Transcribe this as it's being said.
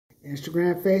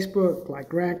Instagram, Facebook, like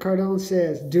Grant Cardone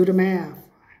says, do the math.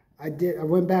 I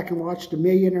went back and watched The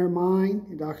Millionaire Mind,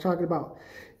 and I was talking about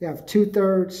you have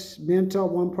 2/3 mental,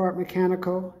 1 part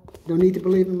mechanical. Don't need to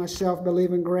believe in myself,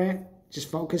 believe in Grant.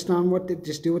 Just focused on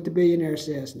just do what the billionaire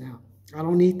says now. I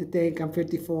don't need to think. I'm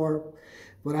 54.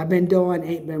 What I've been doing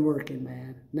ain't been working,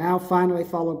 man. Now finally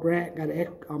follow Grant. Got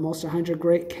almost 100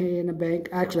 great K in the bank.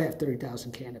 I actually have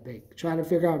 30,000 K in the bank. Trying to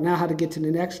figure out now how to get to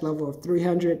the next level of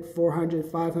 300, 400,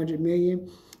 500 million.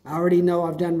 I already know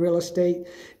I've done real estate.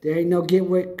 There ain't no get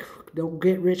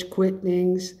rich quick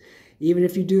things. Even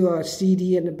if you do a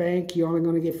CD in the bank, you're only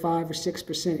going to get 5 or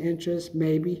 6% interest,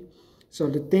 maybe. So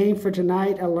the thing for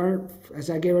tonight, I learned as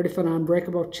I get ready for the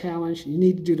Unbreakable Challenge, you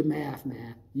need to do the math,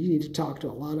 man. You need to talk to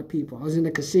a lot of people. I was in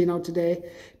the casino today.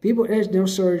 There's no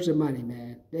shortage of money,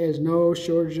 man. There's no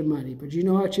shortage of money. But you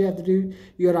know what you have to do?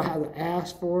 You got to have to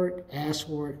ask for it, ask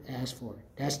for it, ask for it.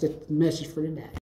 That's the message for today.